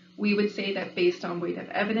data, we would say that based on weight of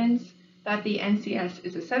evidence, that the NCS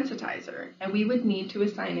is a sensitizer, and we would need to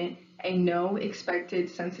assign it a no expected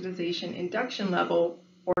sensitization induction level,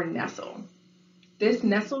 or NESL. This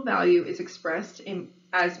NESL value is expressed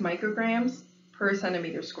as micrograms per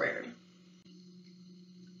centimeter squared.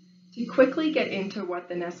 To quickly get into what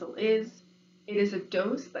the NESL is, it is a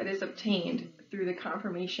dose that is obtained through the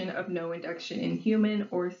confirmation of no induction in human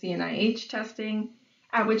or CNIH testing,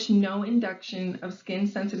 at which no induction of skin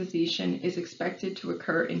sensitization is expected to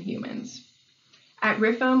occur in humans. At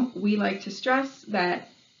RIFM, we like to stress that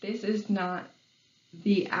this is not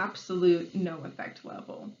the absolute no effect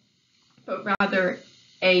level, but rather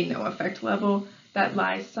a no effect level that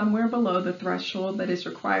lies somewhere below the threshold that is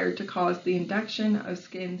required to cause the induction of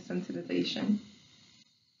skin sensitization.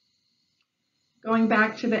 Going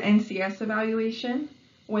back to the NCS evaluation,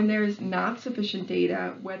 when there is not sufficient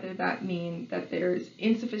data, whether that means that there's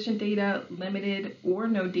insufficient data, limited, or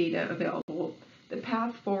no data available, the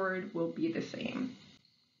path forward will be the same.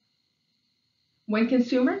 When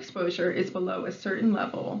consumer exposure is below a certain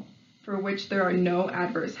level, for which there are no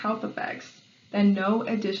adverse health effects, then no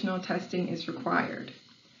additional testing is required.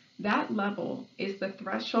 That level is the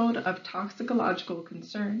threshold of toxicological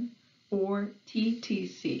concern, or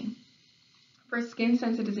TTC. For skin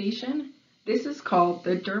sensitization, this is called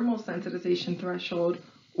the dermal sensitization threshold,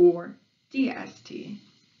 or DST.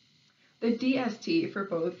 The DST for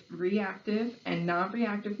both reactive and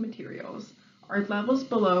non-reactive materials are levels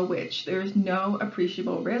below which there is no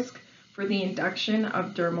appreciable risk for the induction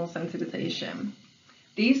of dermal sensitization.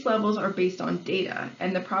 These levels are based on data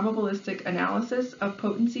and the probabilistic analysis of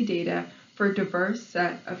potency data for a diverse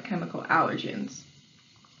set of chemical allergens.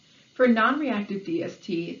 For non-reactive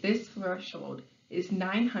DST, this threshold is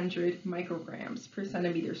 900 micrograms per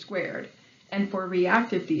centimeter squared, and for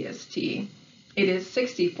reactive DST, it is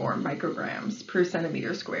 64 micrograms per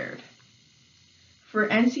centimeter squared. For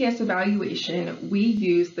NCS evaluation, we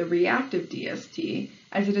use the reactive DST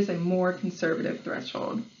as it is a more conservative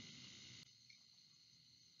threshold.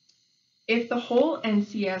 If the whole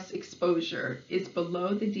NCS exposure is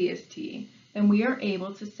below the DST, then we are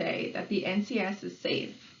able to say that the NCS is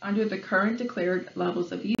safe under the current declared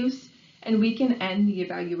levels of use, and we can end the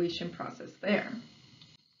evaluation process there.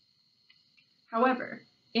 However,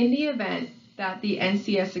 in the event that the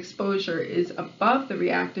NCS exposure is above the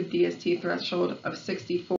reactive DST threshold of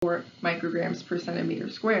 64 micrograms per centimeter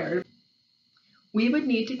squared, we would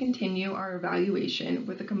need to continue our evaluation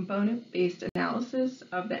with a component-based analysis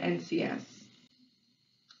of the NCS.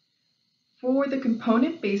 For the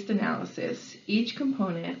component-based analysis, each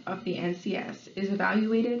component of the NCS is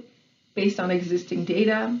evaluated based on existing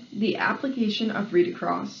data, the application of read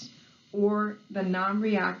across, or the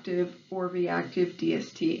non-reactive or reactive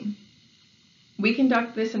DST. We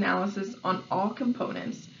conduct this analysis on all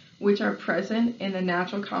components which are present in the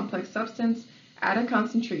natural complex substance at a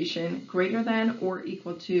concentration greater than or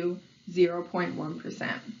equal to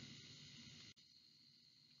 0.1%.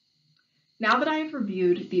 Now that I have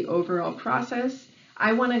reviewed the overall process,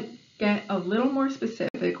 I want to get a little more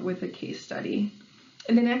specific with a case study.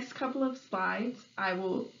 In the next couple of slides, I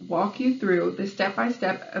will walk you through the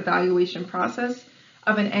step-by-step evaluation process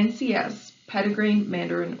of an NCS petitgrain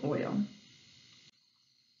mandarin oil.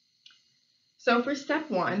 So for step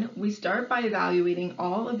 1, we start by evaluating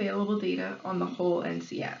all available data on the whole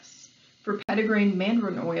NCS. For petitgrain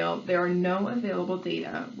mandarin oil, there are no available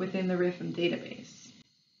data within the RIFM database.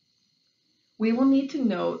 We will need to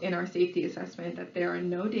note in our safety assessment that there are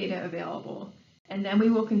no data available, and then we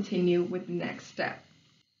will continue with the next step,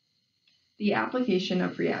 the application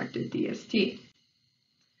of reactive DST.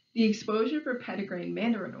 The exposure for petitgrain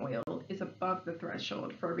mandarin oil is above the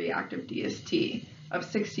threshold for reactive DST of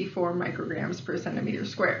 64 micrograms per centimeter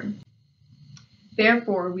squared.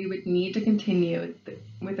 Therefore, we would need to continue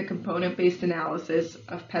with a component-based analysis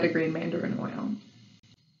of petitgrain mandarin oil.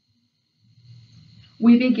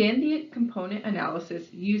 We begin the component analysis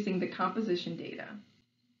using the composition data.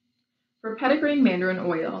 For petitgrain mandarin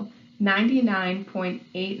oil,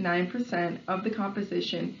 99.89% of the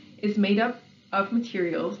composition is made up of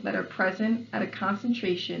materials that are present at a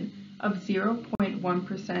concentration of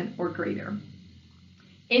 0.1% or greater.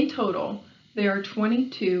 In total, there are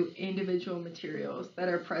 22 individual materials that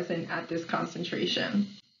are present at this concentration.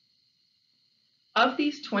 Of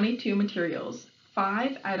these 22 materials,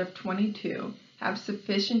 5 out of 22 have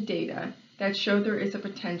sufficient data that show there is a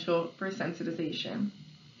potential for sensitization.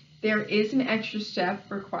 There is an extra step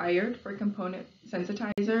required for component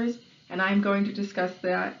sensitizers, and I'm going to discuss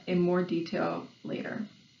that in more detail later.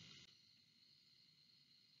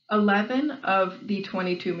 11 of the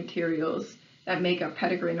 22 materials that make up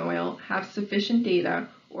petitgrain oil have sufficient data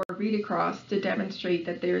or read across to demonstrate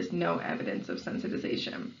that there is no evidence of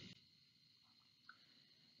sensitization.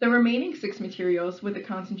 The remaining 6 materials with a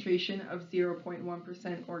concentration of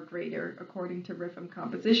 0.1% or greater, according to RIFM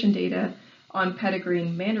composition data on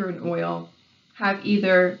petitgrain mandarin oil, have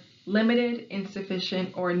either limited,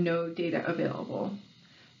 insufficient, or no data available.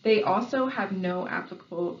 They also have no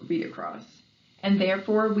applicable read across, and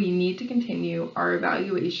therefore we need to continue our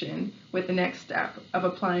evaluation with the next step of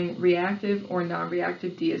applying reactive or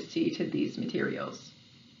non-reactive DST to these materials.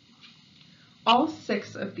 All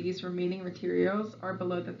 6 of these remaining materials are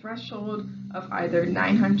below the threshold of either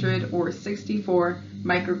 900 or 64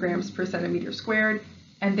 micrograms per centimeter squared,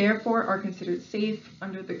 and therefore are considered safe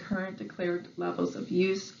under the current declared levels of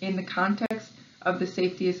use in the context of the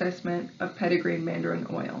safety assessment of petitgrain mandarin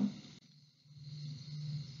oil.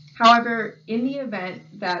 However, in the event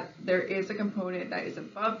that there is a component that is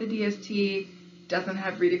above the DST, doesn't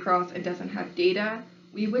have read across, and doesn't have data,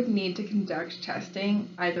 we would need to conduct testing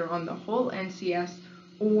either on the whole NCS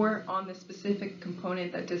or on the specific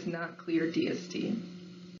component that does not clear DST.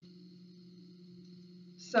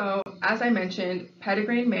 So, as I mentioned,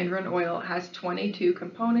 petitgrain mandarin oil has 22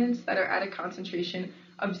 components that are at a concentration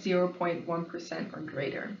of 0.1% or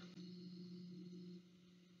greater.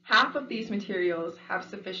 Half of these materials have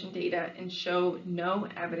sufficient data and show no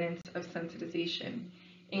evidence of sensitization,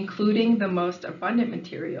 including the most abundant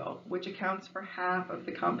material, which accounts for half of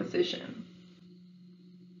the composition.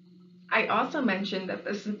 I also mentioned that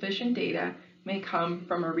the sufficient data may come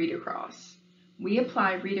from a read across. We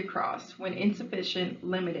apply read across when insufficient,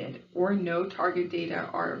 limited, or no target data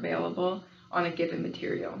are available on a given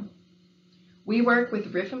material. We work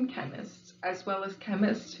with RIFM chemists, as well as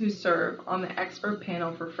chemists who serve on the expert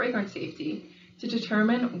panel for fragrance safety, to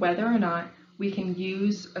determine whether or not we can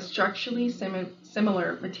use a structurally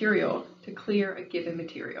similar material to clear a given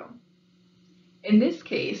material. In this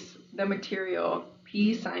case, the material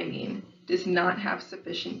P-cymene does not have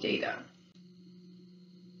sufficient data,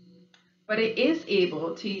 but it is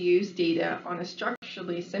able to use data on a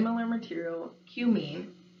structurally similar material,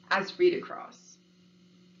 cumene, as read across.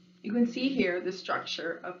 You can see here the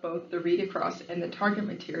structure of both the read across and the target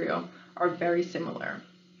material are very similar.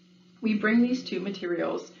 We bring these two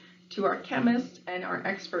materials to our chemist and our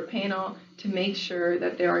expert panel to make sure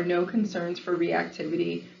that there are no concerns for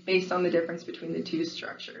reactivity based on the difference between the two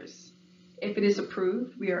structures. If it is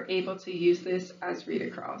approved, we are able to use this as read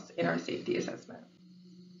across in our safety assessment.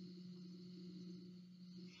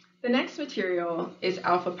 The next material is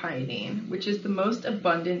alpha-pyridine, which is the most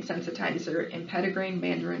abundant sensitizer in petitgrain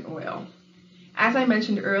mandarin oil. As I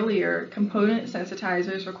mentioned earlier, component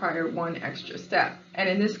sensitizers require one extra step, and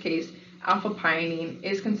in this case, alpha-pyridine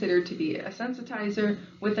is considered to be a sensitizer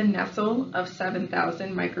with a Nessel of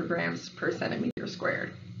 7,000 micrograms per centimeter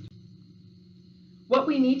squared. What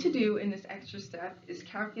we need to do in this extra step is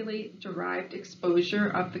calculate derived exposure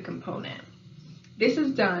of the component. This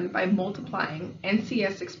is done by multiplying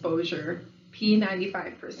NCS exposure,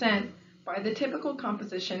 P95%, by the typical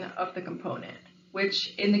composition of the component,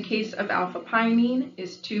 which in the case of alpha-pyridine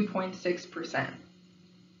is 2.6%.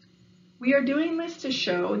 We are doing this to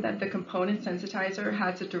show that the component sensitizer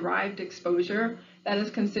has a derived exposure that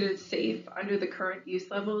is considered safe under the current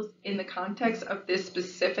use levels in the context of this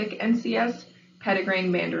specific NCS, petitgrain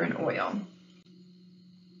mandarin oil.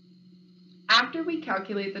 After we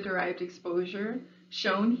calculate the derived exposure,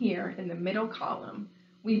 shown here in the middle column,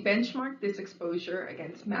 we benchmark this exposure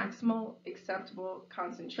against maximal acceptable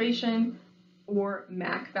concentration, or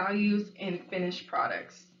MAC values, in finished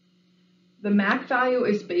products. The MAC value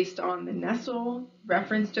is based on the Nessel,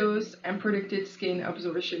 reference dose, and predicted skin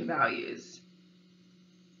absorption values.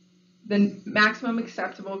 The maximum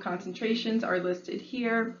acceptable concentrations are listed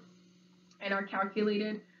here and are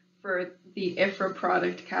calculated for the IFRA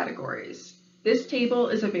product categories. This table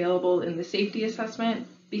is available in the safety assessment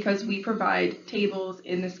because we provide tables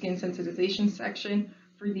in the skin sensitization section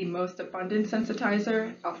for the most abundant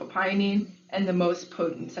sensitizer, alpha-pinene, and the most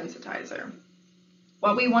potent sensitizer.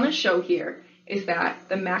 What we want to show here is that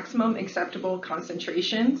the maximum acceptable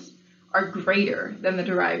concentrations are greater than the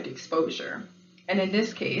derived exposure. And in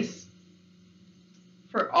this case,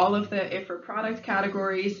 for all of the IFR product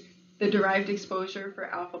categories, the derived exposure for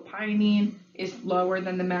alpha-pinene is lower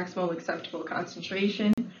than the maximal acceptable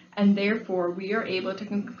concentration, and therefore we are able to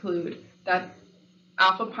conclude that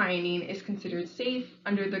alpha-pinene is considered safe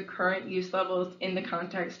under the current use levels in the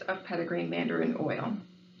context of petitgrain mandarin oil.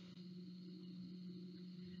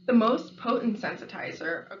 The most potent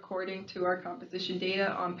sensitizer, according to our composition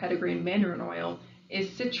data on petitgrain mandarin oil, is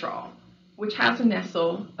citral, which has a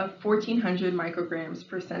NESL of 1400 micrograms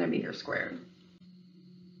per centimeter squared.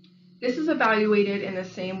 This is evaluated in the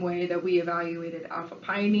same way that we evaluated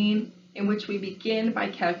alpha-pinene, in which we begin by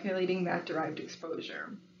calculating that derived exposure.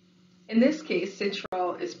 In this case,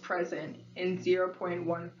 citral is present in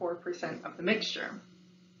 0.14% of the mixture.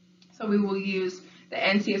 So we will use the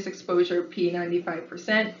NCS exposure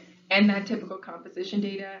P95% and that typical composition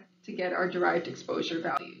data to get our derived exposure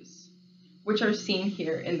values, which are seen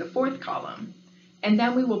here in the fourth column. And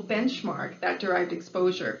then we will benchmark that derived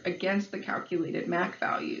exposure against the calculated MAC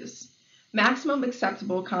values. Maximum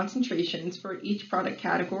acceptable concentrations for each product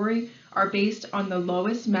category are based on the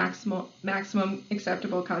lowest maximum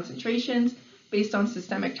acceptable concentrations based on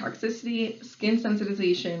systemic toxicity, skin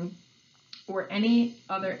sensitization, or any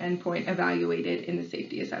other endpoint evaluated in the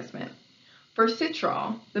safety assessment. For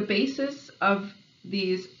citral, the basis of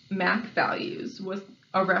these MAC values was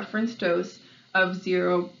a reference dose of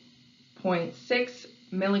 0.6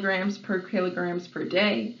 milligrams per kilograms per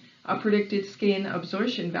day, a predicted skin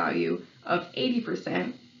absorption value of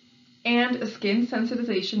 80%, and a skin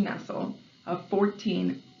sensitization NESL of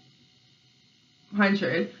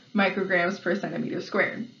 1400 micrograms per centimeter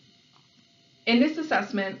squared. In this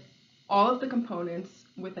assessment, all of the components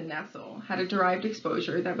with a NESL had a derived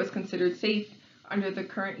exposure that was considered safe under the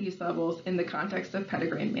current use levels in the context of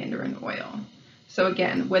petitgrain mandarin oil. So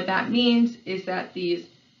again, what that means is that these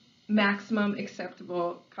maximum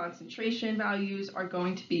acceptable concentration values are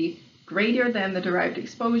going to be greater than the derived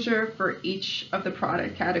exposure for each of the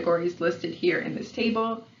product categories listed here in this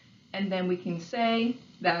table. And then we can say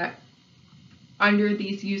that under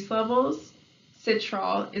these use levels,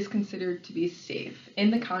 citral is considered to be safe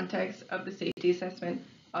in the context of the safety assessment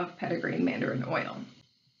of petitgrain mandarin oil.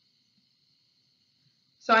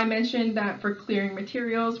 So I mentioned that for clearing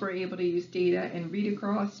materials, we're able to use data and read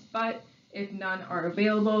across, but if none are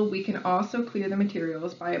available, we can also clear the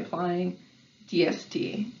materials by applying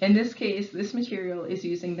DST. In this case, this material is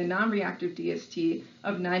using the non-reactive DST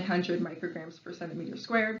of 900 micrograms per centimeter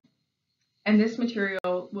squared, and this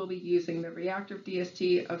material will be using the reactive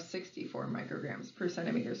DST of 64 micrograms per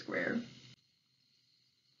centimeter squared.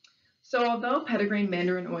 So although petitgrain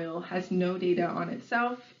mandarin oil has no data on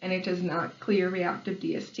itself and it does not clear reactive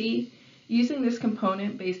DST, using this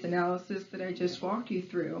component-based analysis that I just walked you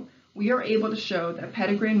through, we are able to show that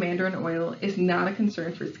petitgrain mandarin oil is not a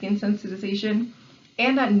concern for skin sensitization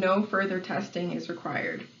and that no further testing is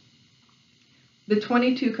required. The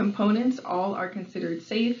 22 components all are considered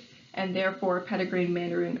safe, and therefore petitgrain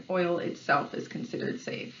mandarin oil itself is considered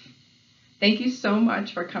safe. Thank you so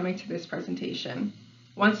much for coming to this presentation.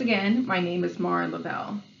 Once again, my name is Mara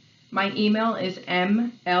Lavelle. My email is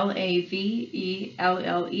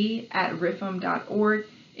mlavelle@rifm.org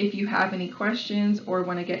if you have any questions or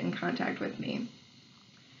want to get in contact with me.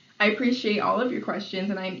 I appreciate all of your questions,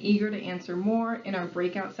 and I'm eager to answer more in our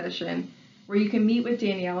breakout session where you can meet with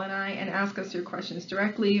Danielle and I and ask us your questions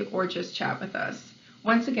directly or just chat with us.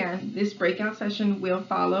 Once again, this breakout session will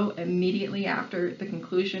follow immediately after the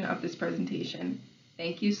conclusion of this presentation.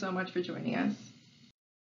 Thank you so much for joining us.